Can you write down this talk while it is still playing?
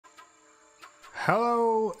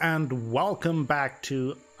Hello and welcome back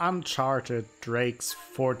to Uncharted Drake's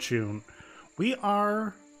Fortune. We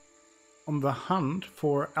are on the hunt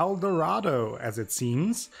for El Dorado, as it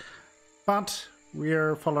seems, but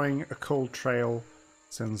we're following a cold trail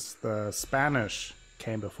since the Spanish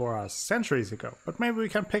came before us centuries ago. But maybe we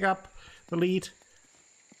can pick up the lead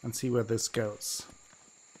and see where this goes.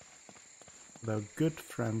 The good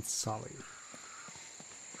friend Sully.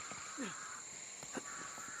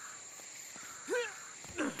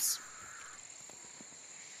 Oops.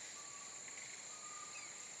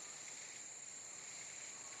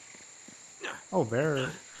 Oh, there. I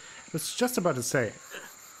was just about to say,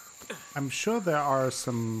 I'm sure there are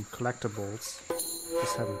some collectibles.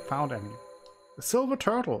 Just haven't found any. A silver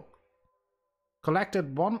turtle.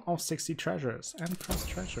 Collected 1 of 60 treasures. And first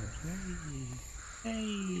treasure. Yay.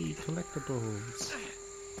 Yay, collectibles.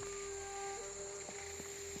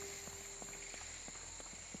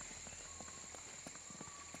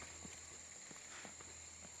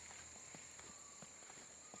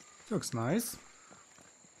 Looks nice.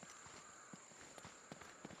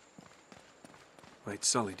 Wait,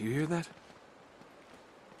 Sully, do you hear that?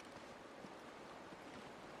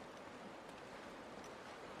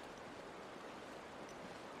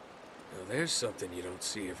 Now there's something you don't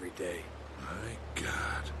see every day. My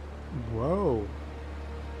God. Whoa.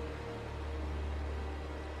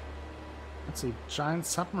 That's a giant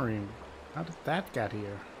submarine. How did that get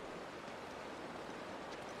here?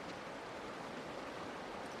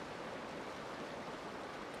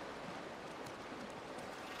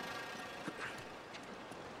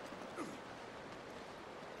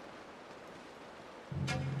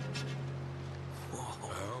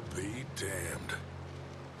 I'll be damned.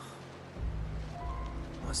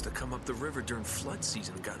 Must have come up the river during flood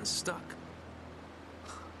season and gotten stuck.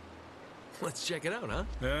 Let's check it out, huh?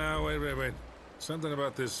 No, wait. Something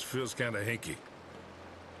about this feels kind of hinky.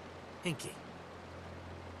 Hinky.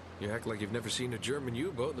 You act like you've never seen a German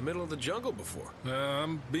U-boat in the middle of the jungle before.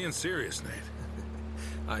 I'm being serious, Nate.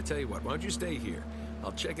 I tell you what, why don't you stay here?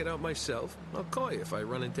 I'll check it out myself. I'll call you if I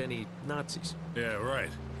run into any Nazis. Yeah, right.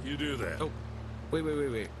 You do that. Oh,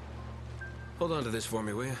 wait. Hold on to this for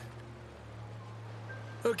me, will you?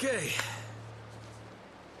 Okay.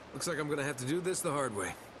 Looks like I'm gonna have to do this the hard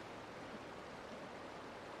way.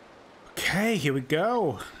 Okay, here we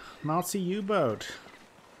go. Nazi U-boat.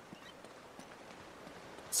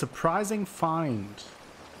 Surprising find.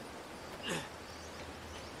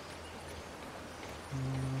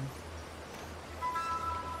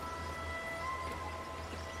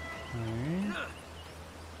 Okay.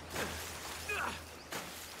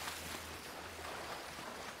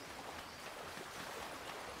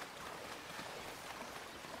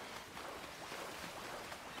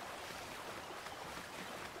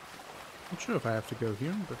 Not sure if I have to go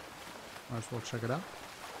here, but might as well check it out.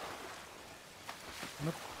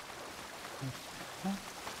 Nope. Oh.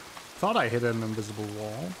 Thought I hit an invisible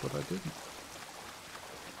wall, but I didn't.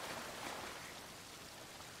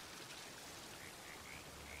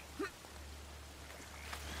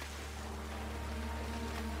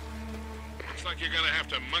 Looks like you're gonna have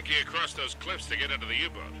to monkey across those cliffs to get into the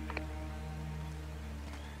U-boat.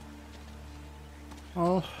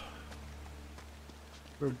 Well,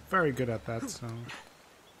 we're very good at that, so...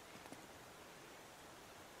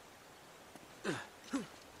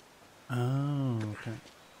 Oh, okay.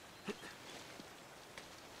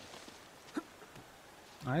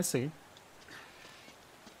 I see.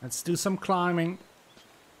 Let's do some climbing.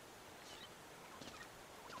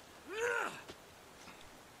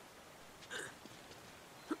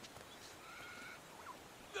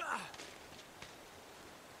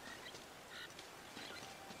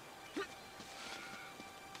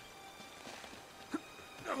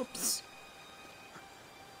 Oops.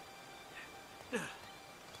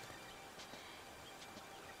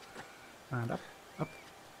 And up.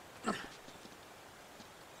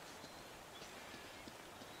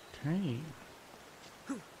 Okay.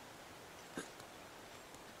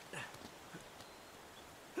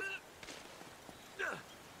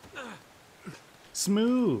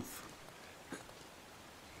 Smooth.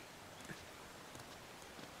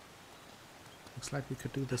 Looks like we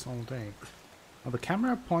could do this all day. Well, the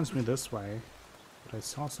camera points me this way, but I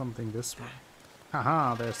saw something this way.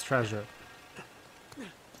 Haha, there's treasure.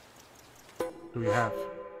 What do we have?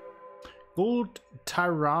 Gold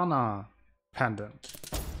Tirana pendant.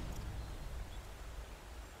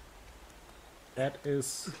 That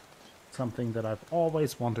is something that I've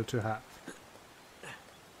always wanted to have.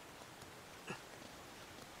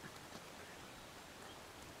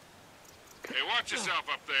 Hey, watch yourself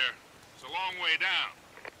up there. It's a long way down.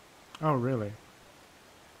 Oh, really?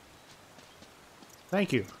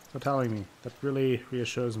 Thank you for telling me. That really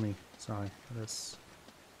reassures me. Sorry, that is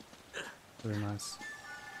very nice.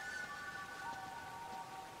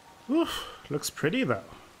 Oof, looks pretty though.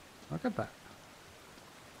 Look at that.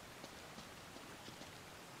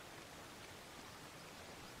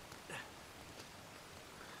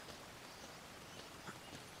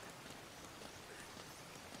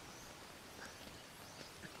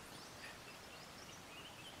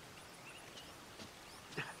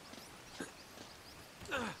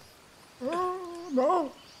 Oh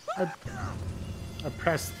no! I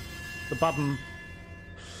pressed the button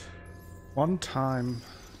one time.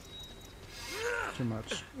 Too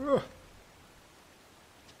much. Ugh.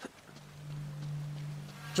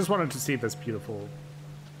 Just wanted to see this beautiful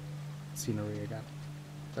scenery again.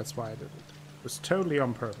 That's why I did it. It was totally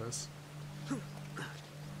on purpose.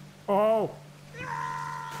 Oh!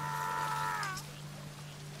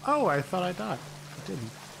 Oh, I thought I died. I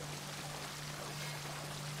didn't.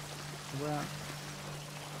 Well,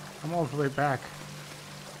 I'm all the way back.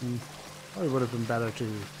 Probably would have been better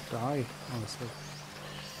to die, honestly.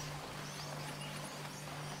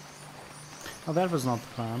 Oh, that was not the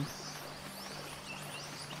plan.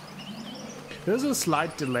 There's a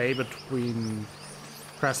slight delay between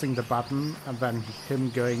pressing the button and then him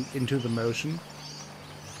going into the motion.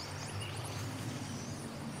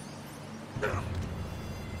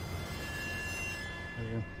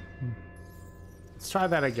 Let's try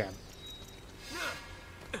that again.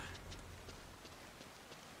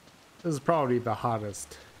 This is probably the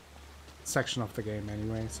hardest section of the game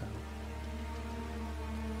anyway, so...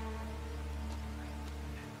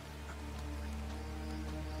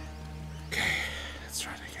 Okay, let's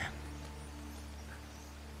try it again.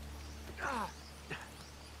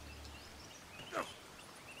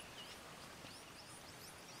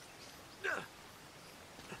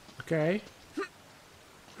 Okay.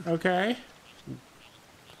 Okay.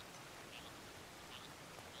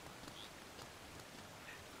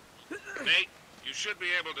 Nate, you should be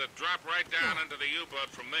able to drop right down into the U-boat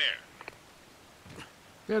from there.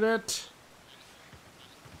 Did it.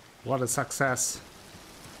 What a success.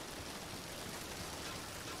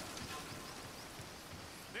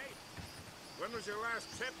 Nate, when was your last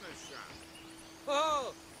tetanus shot?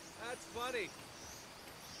 Oh, that's funny.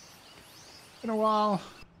 In a while.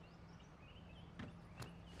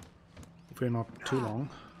 If we're not too long.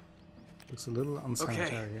 Looks a little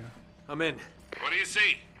unsanitary here. I'm in. What do you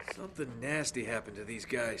see? Something nasty happened to these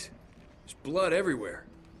guys. There's blood everywhere.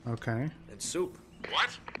 Okay. And soup.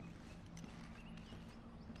 What?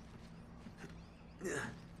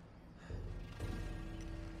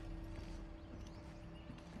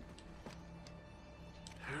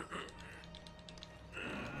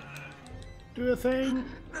 Do a thing.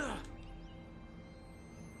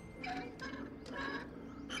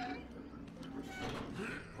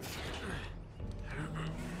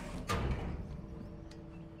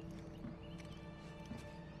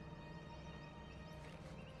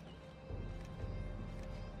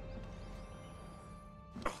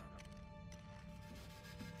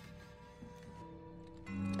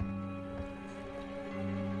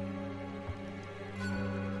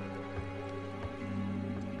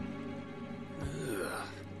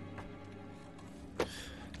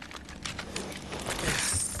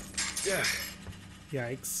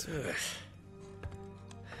 Yikes.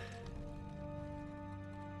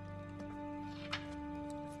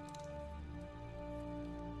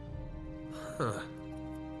 Huh.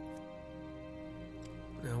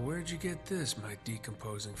 Now where'd you get this, my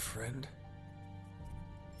decomposing friend?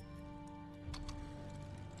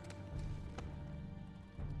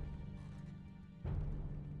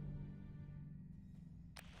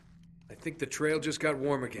 I think the trail just got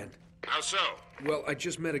warm again. How so? Well, I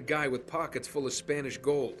just met a guy with pockets full of Spanish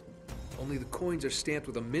gold. Only the coins are stamped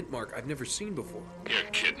with a mint mark I've never seen before. You're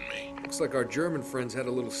kidding me. Looks like our German friends had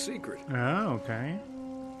a little secret. Oh, okay.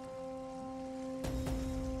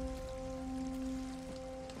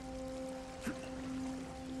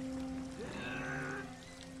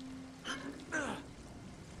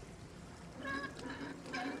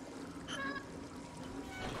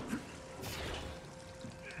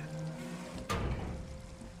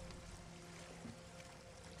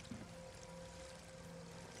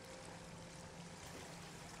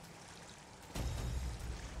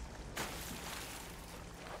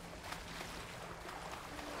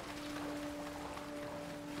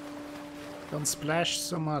 Don't splash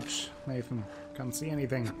so much, Nathan. Can't see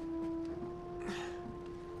anything.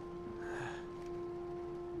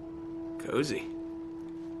 Cozy.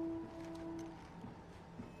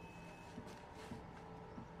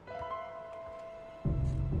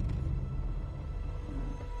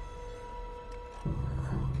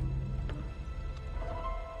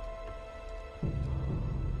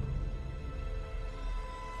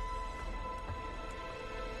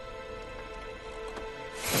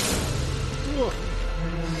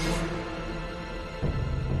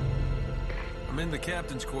 in the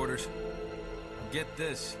captain's quarters. Get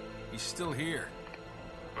this, he's still here.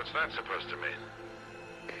 What's that supposed to mean?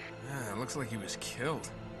 Yeah, it looks like he was killed.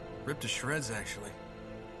 Ripped to shreds, actually.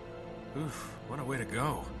 Oof, what a way to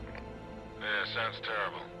go. Yeah, sounds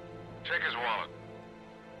terrible. Check his wallet.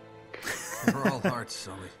 We're all hearts,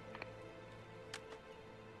 Sully.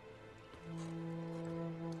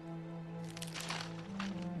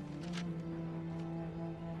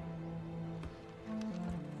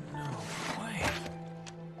 No way.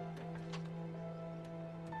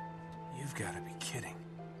 You've got to be kidding.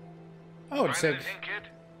 Oh, it Find said anything, kid?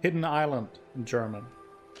 Hidden Island in German.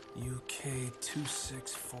 UK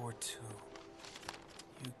 2642.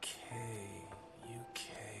 UK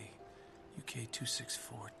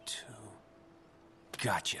 2642.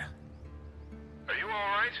 Gotcha. Are you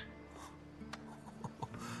alright?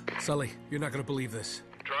 Sully, you're not gonna believe this.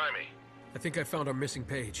 Try me. I think I found our missing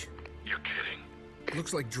page. You're kidding.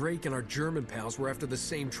 Looks like Drake and our German pals were after the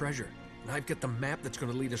same treasure. And I've got the map that's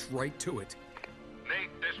gonna lead us right to it.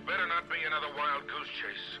 Nate, this better not be another wild goose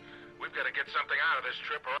chase. We've got to get something out of this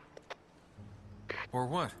trip or... Or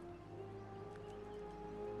what?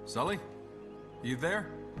 Sully? You there?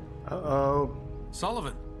 Uh-oh.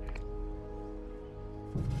 Sullivan?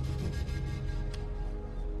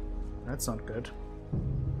 That's not good.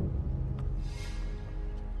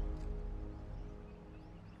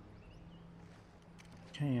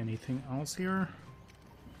 Okay, anything else here?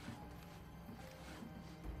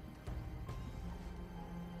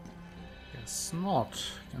 Guess not.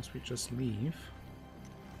 Guess we just leave.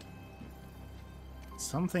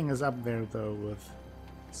 Something is up there though with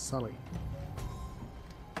Sully.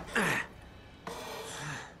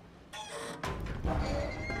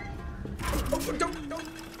 Don't.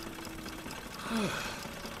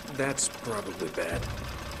 That's probably bad.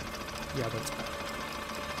 Yeah, that's bad.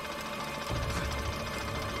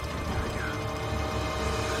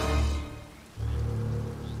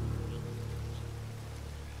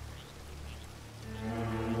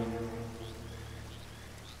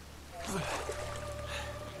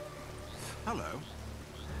 Hello.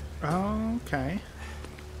 Okay.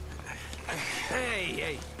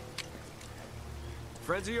 Hey!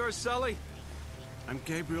 Friends of yours, Sully? I'm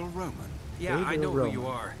Gabriel Roman. Yeah, I Gabriel know Roman. who you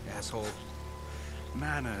are, asshole.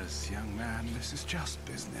 Manners, young man. This is just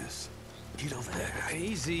business. Get over there.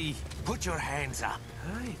 Easy. Put your hands up.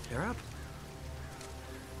 Hi, they're up.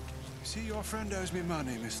 See, your friend owes me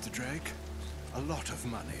money, Mr. Drake. A lot of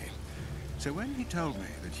money. So when he told me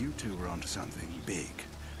that you two were onto something big,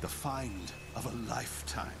 the find of a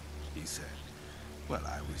lifetime, he said, well,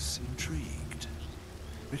 I was intrigued.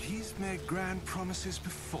 But he's made grand promises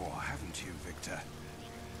before, haven't you, Victor?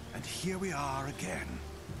 And here we are again.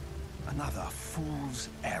 Another fool's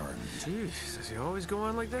errand. Jeez, does he always go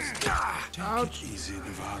on like this? Take it easy,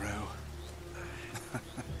 Navarro.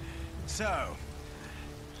 So,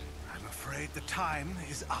 I'm afraid the time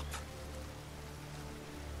is up.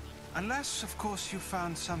 Unless, of course, you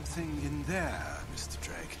found something in there, Mr.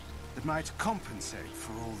 Drake, that might compensate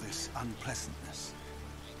for all this unpleasantness.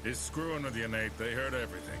 He's screwing with you, Nate. They heard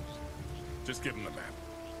everything. Just give him the map.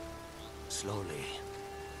 Slowly.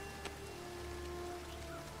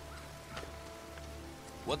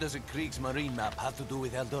 What does a Kriegsmarine map have to do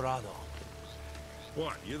with El Dorado?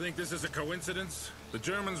 What, you think this is a coincidence? The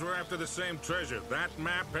Germans were after the same treasure. That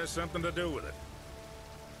map has something to do with it.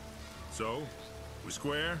 So, we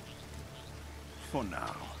square? For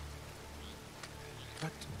now.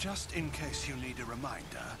 But just in case you need a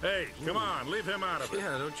reminder... Hey, come on, leave him out of it.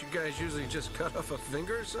 Yeah, don't you guys usually just cut off a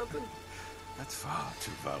finger or something? That's far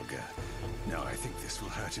too vulgar. No, I think this will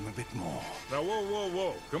hurt him a bit more. Now,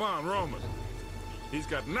 whoa. Come on, Roman. He's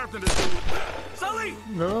got nothing to do with... Sully!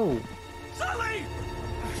 No. Sully!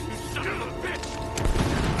 You son of a bitch!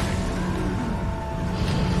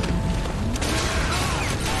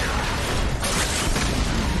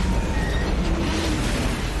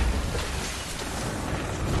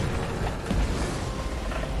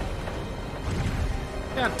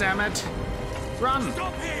 God damn it. Run!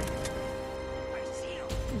 Stop him!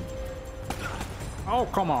 Oh,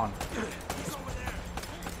 come on.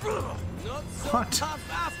 Not so What? tough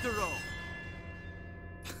after all.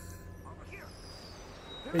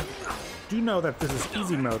 They do know that this is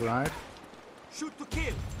easy mode, right? Shoot to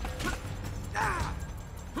kill.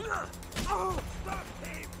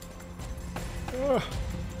 Ugh.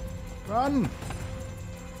 Run!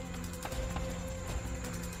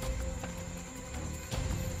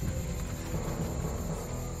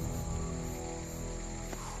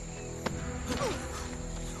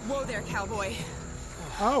 Whoa there, cowboy.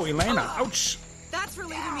 Oh, Elena. Ouch! That's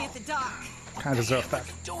relieving me at the dock. Kind of deserve that. What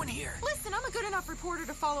are you doing here? Listen, I'm a good enough reporter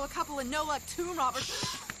to follow a couple of no-luck tomb robbers.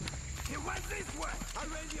 It went this way. I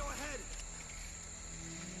raise your head.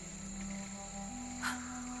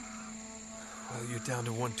 Well, you're down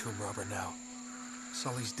to one tomb robber now.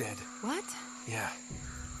 Sully's dead. What? Yeah.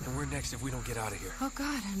 And we're next if we don't get out of here. Oh,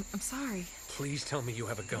 God, I'm sorry. Please tell me you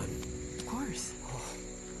have a gun. Of course. Oh,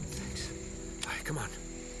 thanks. All right, come on.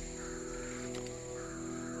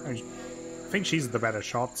 I think she's the better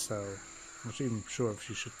shot, so I'm not even sure if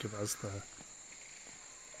she should give us the...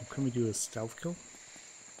 Can we do a stealth kill?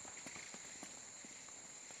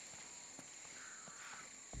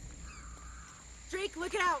 Drake,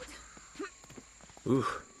 look out! Ooh.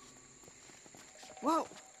 Whoa!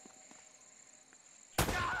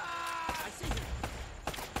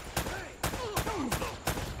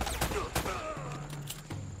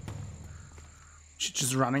 She's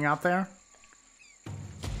just running out there?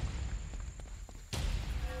 I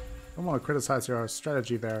don't want to criticize your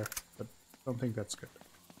strategy there, but I don't think that's good.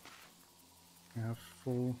 I have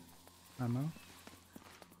full ammo.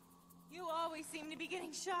 You always seem to be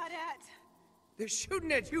getting shot at. They're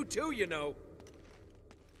shooting at you too, you know.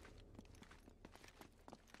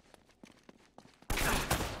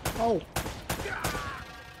 Oh!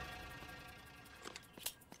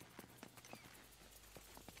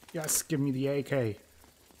 Yes, give me the AK.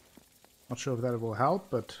 Not sure if that will help,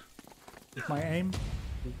 but with my aim.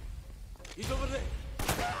 He's over there.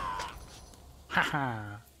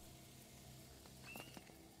 Haha!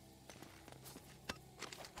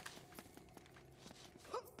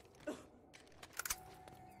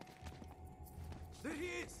 There he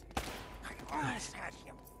is. I almost had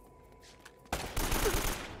him.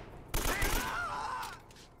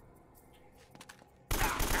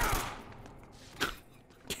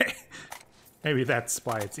 Okay. Maybe that's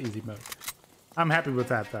why it's easy mode. I'm happy with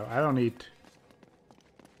that though. I don't need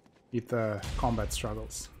the combat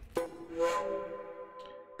struggles.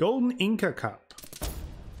 Golden Inca Cup.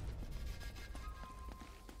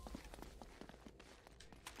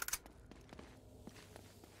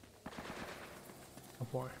 Oh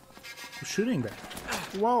boy. Who's shooting there?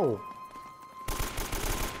 Whoa!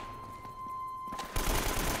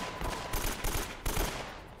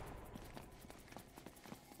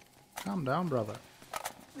 Calm down, brother.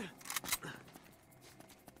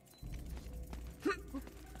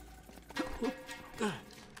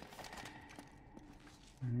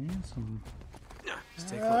 I need some...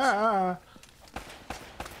 Stay close. Ah!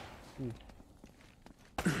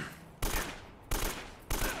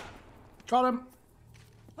 Got him!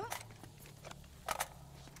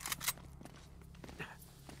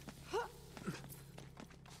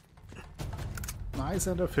 Nice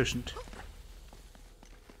and efficient.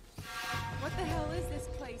 What the hell is this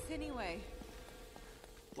place, anyway?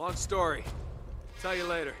 Long story. Tell you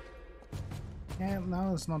later. Yeah,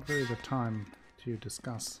 now is not really the time to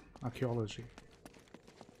discuss archaeology.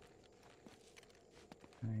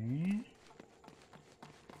 Okay.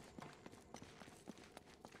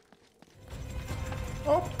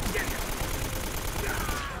 Oh!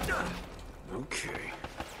 Okay.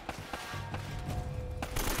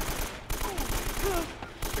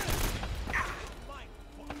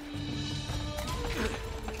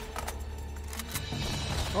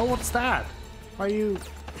 Oh, what's that? Why you...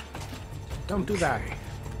 Don't do that.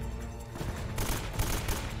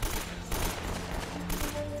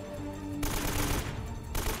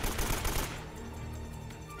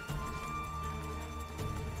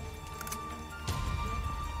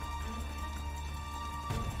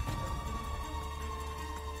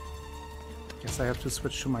 Guess I have to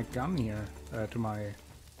switch to my gun here, to my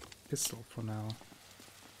pistol for now.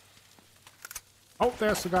 Oh,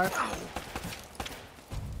 there's the guy.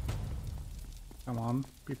 Come on,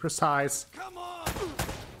 be precise. Come on!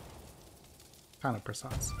 Kind of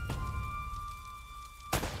precise.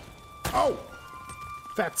 Oh!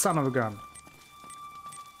 That son of a gun.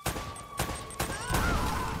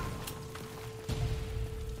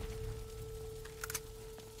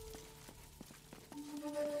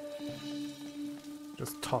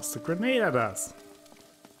 Just tossed a grenade at us.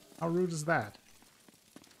 How rude is that?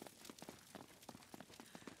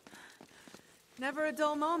 Never a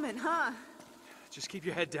dull moment, huh? Just keep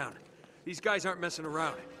your head down. These guys aren't messing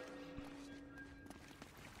around.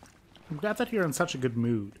 I'm glad that you're in such a good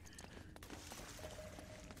mood.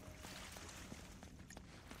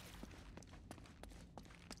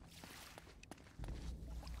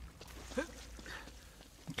 Okay,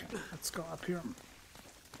 let's go up here.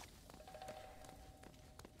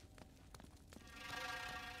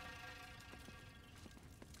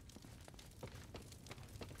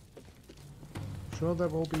 Sure there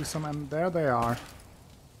will be some, and there they are.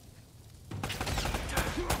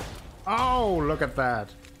 Oh, look at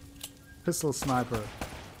that. Pistol sniper.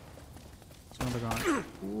 There's another guy.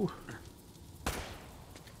 Ooh.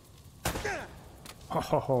 Ho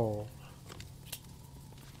ho ho.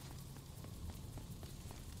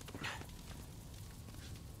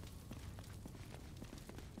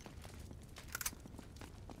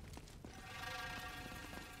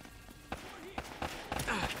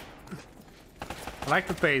 I like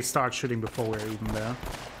that they start shooting before we're even there.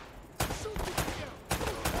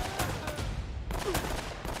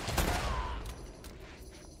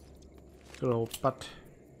 Good old butt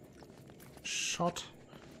shot.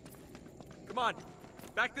 Come on,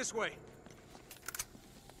 back this way.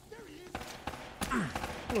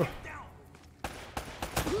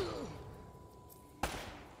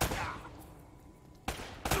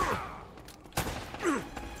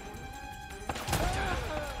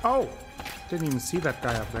 Oh! Didn't even see that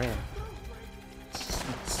guy up there.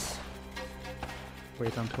 Let's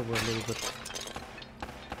wait until we're a little bit.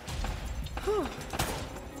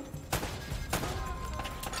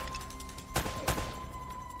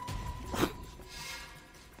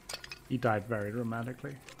 He died very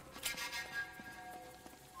dramatically.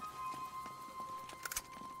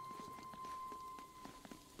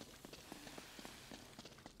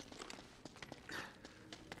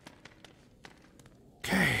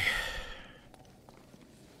 Okay.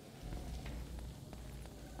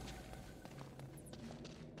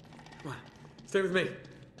 Come on, stay with me.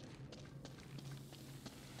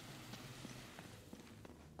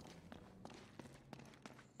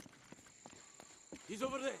 He's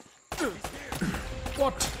over there.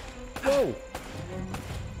 What? Whoa!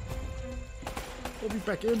 Pull me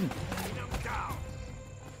back in.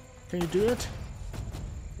 Can you do it?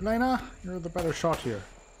 Elena, you're the better shot here.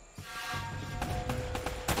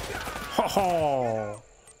 Ho ho!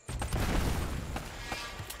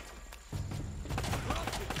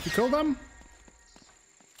 Did you kill them?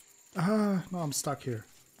 No, I'm stuck here.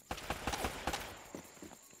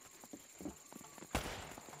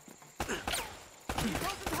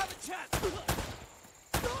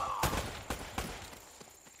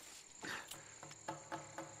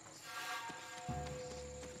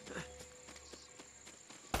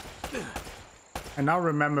 I now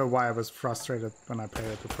remember why I was frustrated when I played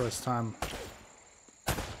it the first time.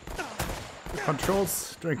 The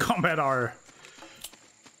controls during combat are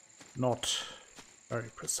not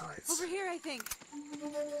very precise. Over here, I think.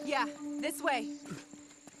 Yeah, this way.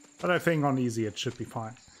 But I think on easy it should be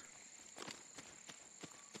fine.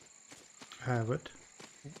 What?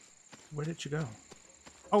 Where did you go?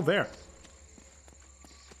 Oh, there.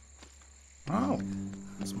 Oh,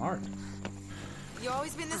 smart. You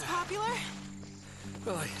always been this popular?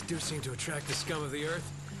 Well, I do seem to attract the scum of the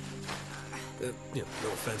earth. No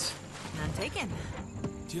offense. None taken.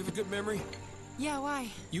 Do you have a good memory? Yeah, why?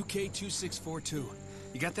 UK 2642.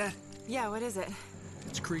 You got that? Yeah, what is it?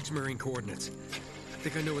 It's Kriegsmarine coordinates. I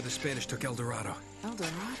think I know where the Spanish took El Dorado. El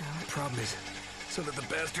Dorado? The problem is, so that the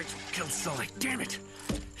bastards killed Sully. Damn it!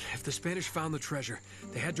 If the Spanish found the treasure,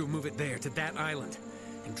 they had to move it there, to that island.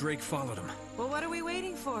 And Drake followed them. Well, what are we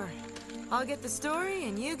waiting for? I'll get the story,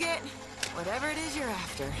 and you get whatever it is you're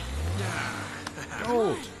after.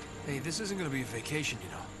 Oh! Hey, this isn't gonna be a vacation, you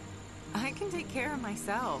know. I can take care of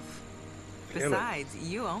myself. Really? Besides,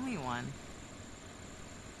 you owe me one.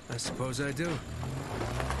 I suppose I do.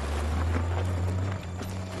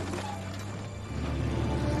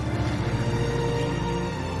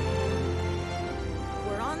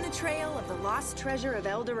 We're on the trail of the lost treasure of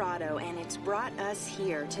El Dorado, and it's brought us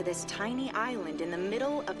here to this tiny island in the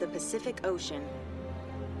middle of the Pacific Ocean.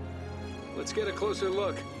 Let's get a closer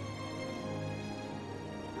look.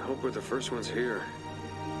 I hope we're the first ones here.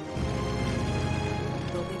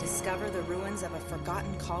 Will we discover the ruins of a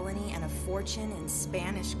forgotten colony and a fortune in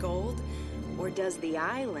Spanish gold? Or does the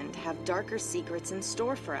island have darker secrets in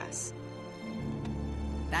store for us?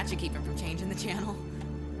 That should keep him from changing the channel.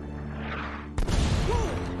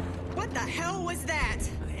 Whoa! What the hell was that?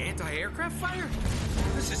 Anti-aircraft fire?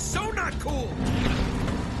 This is so not cool!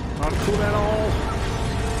 Not cool at all.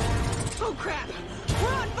 Oh crap!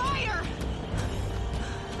 We're on fire!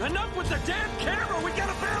 Enough with the damn camera! We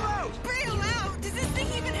gotta bail out! Bail out? Does this thing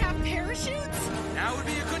even have parachutes? Now would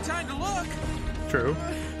be a good time to look! True.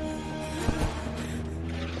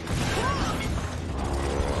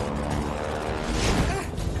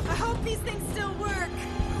 I hope these things still work.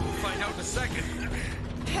 We'll find out in a second.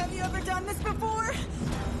 Have you ever done this before?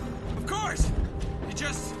 Of course! You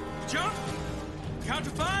just jump, count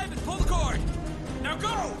to 5, and pull the cord. Now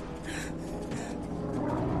go!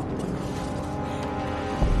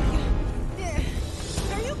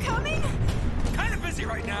 Are you coming? Kind of busy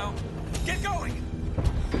right now. Get going!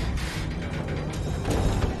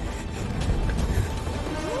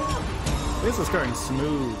 This is going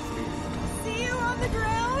smoothly. See you on the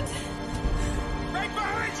ground? Right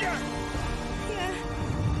behind you! Yeah.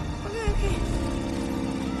 Okay.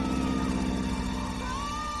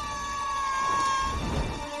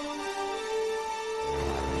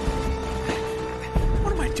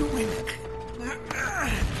 What am I doing?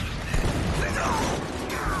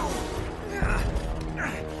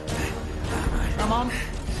 Come on.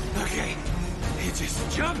 Okay, you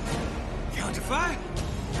just jump, count to 5,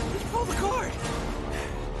 just pull the cord.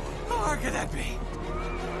 How hard could that be?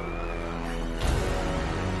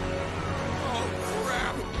 Oh,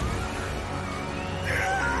 crap!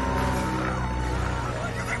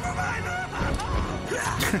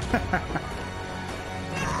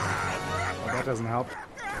 Well, that doesn't help.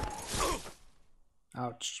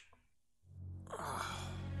 Ouch.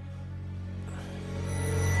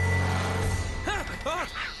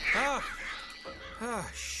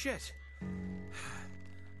 Shit.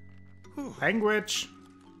 Language.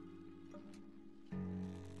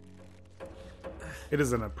 It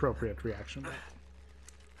is an appropriate reaction.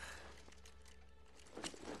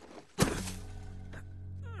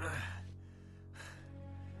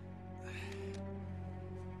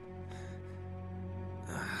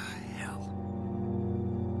 Hell.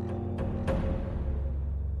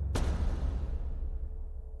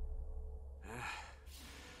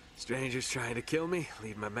 Strangers trying to kill me,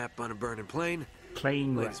 leave my map on a burning plane.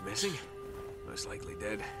 Plane Leg's wreck. missing. Most likely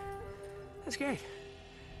dead. That's great.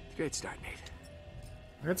 Great start, Nate.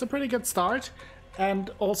 It's a pretty good start, and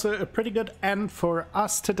also a pretty good end for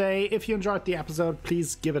us today. If you enjoyed the episode,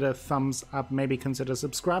 please give it a thumbs up. Maybe consider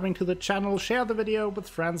subscribing to the channel, share the video with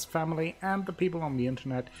friends, family, and the people on the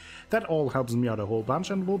internet. That all helps me out a whole bunch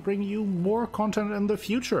and will bring you more content in the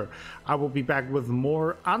future. I will be back with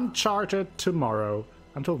more Uncharted tomorrow.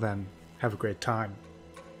 Until then, have a great time.